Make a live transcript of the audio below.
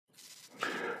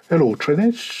Hello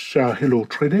traders,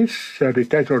 the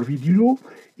title of the video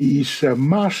is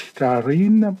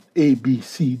Mastering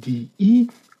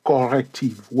ABCDE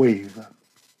Corrective Wave.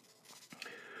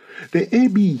 The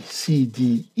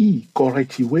ABCDE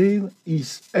corrective wave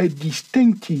is a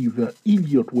distinctive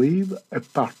Elliott wave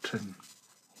pattern.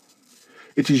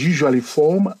 It is usually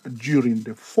formed during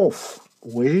the fourth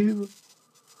wave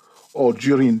or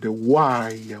during the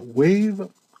Y wave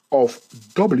of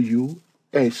WSY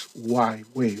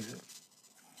wave.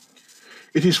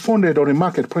 It is founded on a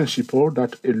market principle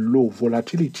that a low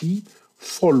volatility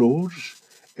follows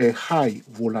a high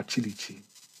volatility.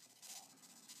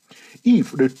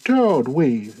 If the third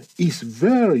wave is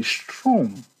very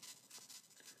strong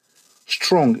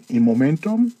in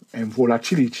momentum and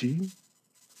volatility,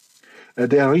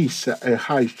 there is a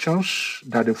high chance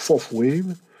that the fourth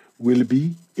wave will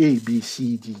be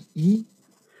ABCDE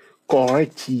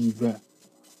corrective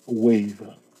wave.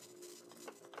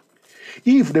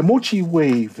 If the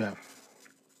multi-wave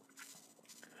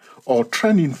or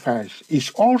trending phase is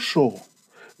also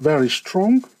very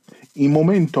strong in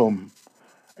momentum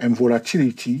and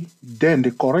volatility, then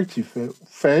the corrective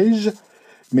phase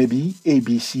may be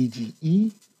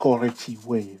ABCDE corrective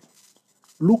wave.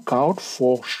 Look out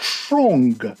for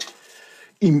strong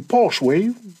impulse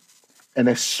wave and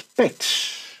expect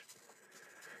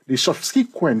the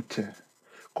subsequent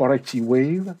corrective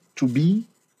wave to be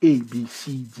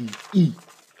ABCDE.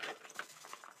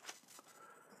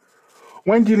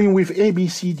 When dealing with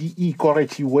ABCDE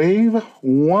corrective wave,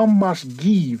 one must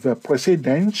give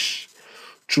precedence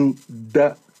to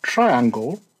the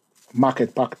triangle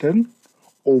market pattern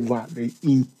over the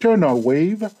internal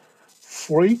wave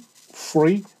free,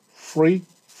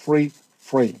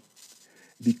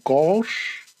 because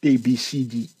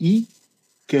ABCDE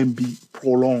can be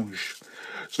prolonged.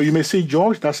 So you may say,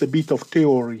 George, that's a bit of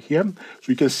theory here.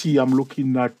 So you can see I'm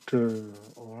looking at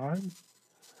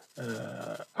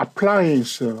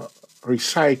appliance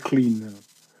recycling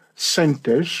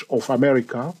centers of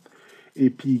America,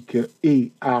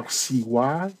 EPIC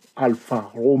ARCY,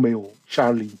 Alpha Romeo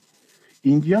Charlie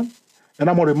India, and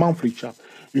I'm on a monthly chart.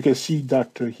 You can see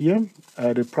that here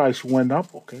the price went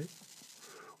up. Okay,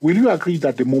 will you agree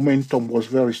that the momentum was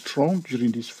very strong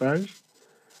during this phase?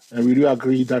 And will you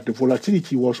agree that the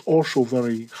volatility was also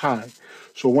very high?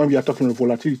 So when we are talking about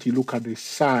volatility, look at the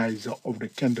size of the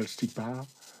candlestick bar,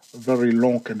 a very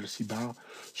long candlestick bar.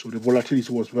 So the volatility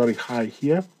was very high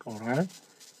here, all right?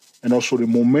 And also the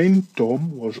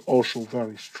momentum was also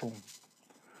very strong.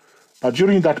 But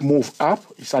during that move up,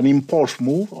 it's an impulse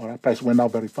move, all right? Price went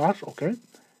up very fast, okay?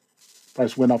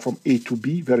 Price went up from A to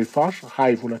B very fast,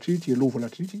 high volatility, low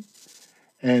volatility.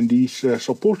 And it's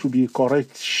supposed to be a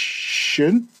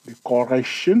correction. The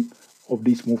correction of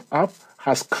this move up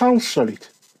has cancelled it.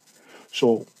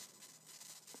 So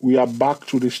we are back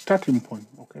to the starting point,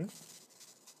 okay?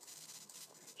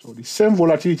 So the same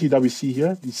volatility that we see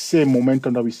here, the same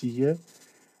momentum that we see here,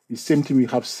 the same thing we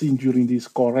have seen during this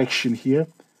correction here,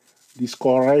 this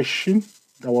correction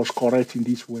that was correcting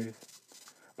this wave.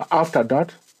 But after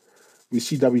that, we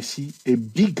see a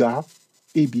bigger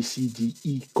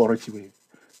ABCDE corrective wave.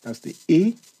 That's the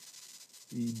A,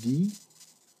 B,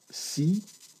 C,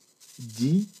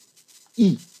 D,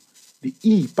 E. The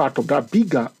E part of that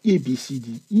bigger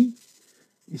ABCDE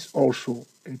is also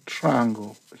a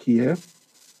triangle here.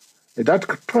 And that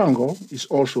triangle is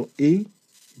also A,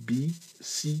 B,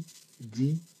 C,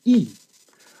 D, E.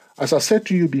 As I said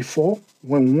to you before,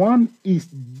 when one is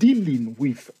dealing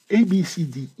with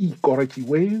ABCDE corrective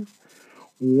wave,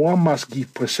 one must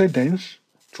give precedence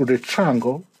to the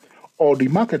triangle or the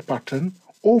market pattern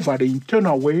over the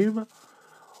internal wave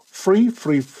free,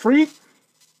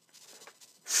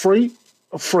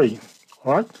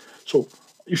 all right? So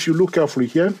if you look carefully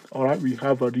here, all right, we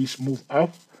have this move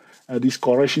up, this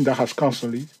correction that has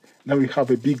cancelled it. Now we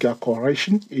have a bigger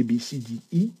correction,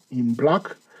 ABCDE in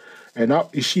black. And now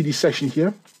you see this section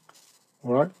here,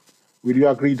 all right? Will you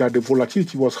agree that the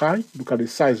volatility was high? Look at the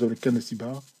size of the candlestick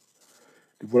bar.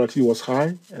 The volatility was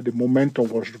high and the momentum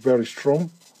was very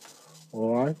strong.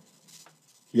 All right,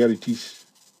 here it is.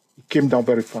 It came down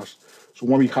very fast. So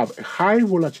when we have a high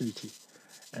volatility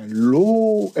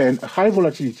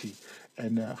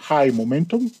and high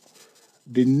momentum,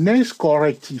 the next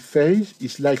corrective phase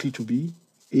is likely to be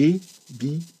A,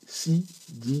 B, C,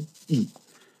 D, E.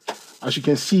 As you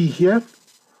can see here,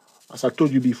 as I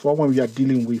told you before, when we are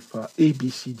dealing with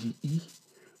ABCDE,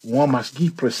 one must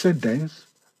give precedence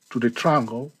to the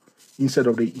triangle instead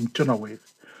of the internal wave.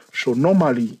 So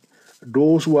normally,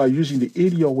 those who are using the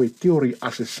Elliott wave theory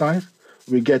as a science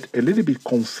will get a little bit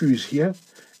confused here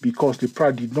because the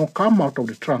price did not come out of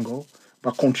the triangle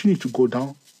but continue to go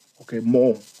down okay,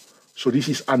 more. So this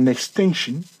is an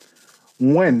extension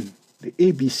when the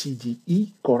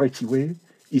ABCDE corrective wave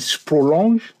is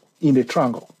prolonged in a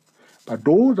triangle. But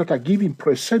those that are giving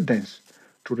precedence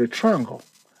to the triangle,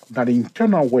 that the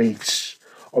internal waves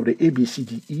of the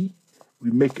ABCDE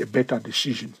will make a better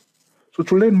decision. So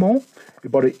to learn more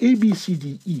about the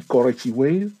ABCDE corrective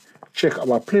wave, check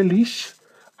our playlist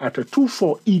at the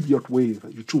 24 Elliott Wave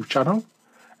YouTube channel,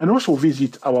 and also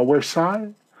visit our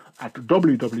website at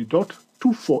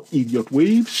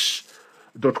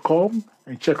www.24elliottwaves.com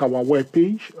and check our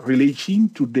webpage relating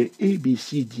to the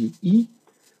ABCDE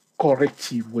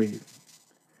corrective wave.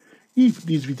 If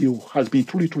this video has been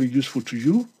truly useful to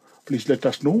you, please let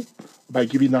us know by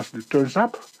giving us the thumbs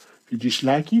up. If you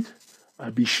dislike it,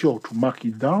 be sure to mark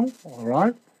it down, all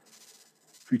right?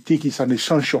 If you think it's an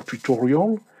essential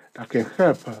tutorial that can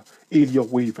help Elliott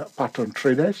wave pattern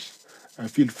traders,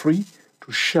 feel free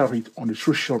to share it on the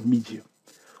social media.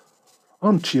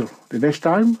 Until the next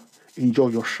time, enjoy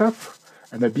yourself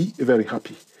and be very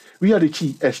happy. We are the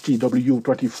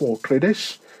TSTW24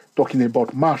 traders talking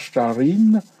about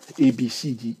mastering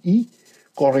ABCDE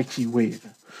corrective wave.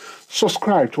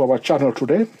 Subscribe to our channel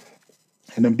today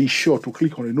and then be sure to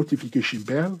click on the notification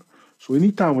bell so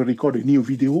anytime we record a new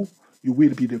video, you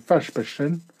will be the first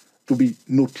person to be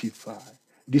notified.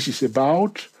 This is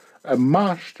about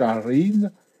mastering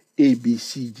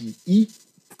ABCDE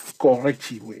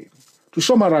corrective wave. To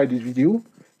summarize this video,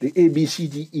 the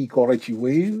ABCDE corrective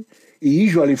wave is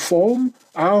usually formed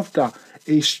after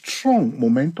a strong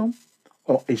momentum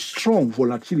or a strong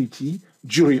volatility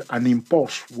during an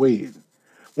impulse wave.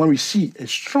 When we see a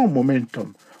strong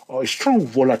momentum or a strong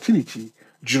volatility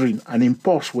during an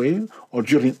impulse wave or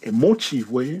during a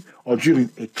motive wave or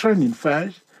during a trending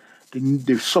phase, then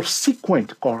the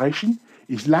subsequent correction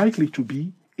is likely to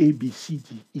be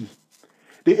ABCDE.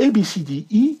 The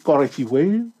ABCDE corrective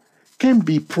wave can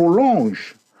be prolonged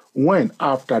when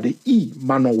after the E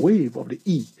minor wave of the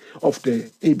E of the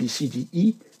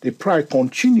ABCDE, the price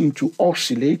continuing to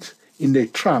oscillate in the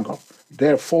triangle.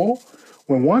 Therefore,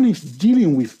 when one is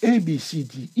dealing with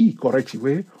ABCDE corrective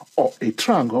wave or a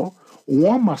triangle,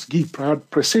 one must give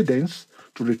precedence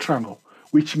to the triangle,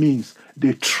 which means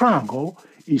the triangle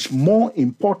is more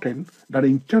important than the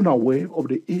internal wave of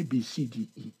the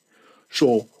ABCDE.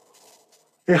 So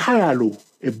a higher low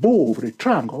above the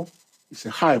triangle is a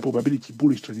high probability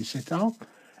bullish trading setup,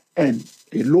 and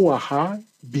a lower high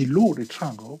below the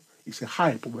triangle is a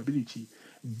high probability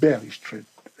bearish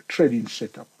trading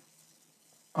setup.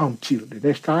 Until the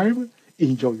next time,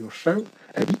 enjoy yourself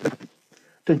and be happy.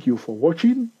 Thank you for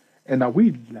watching, and I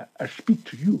will speak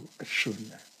to you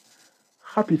soon.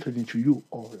 Happy trading to you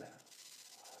all.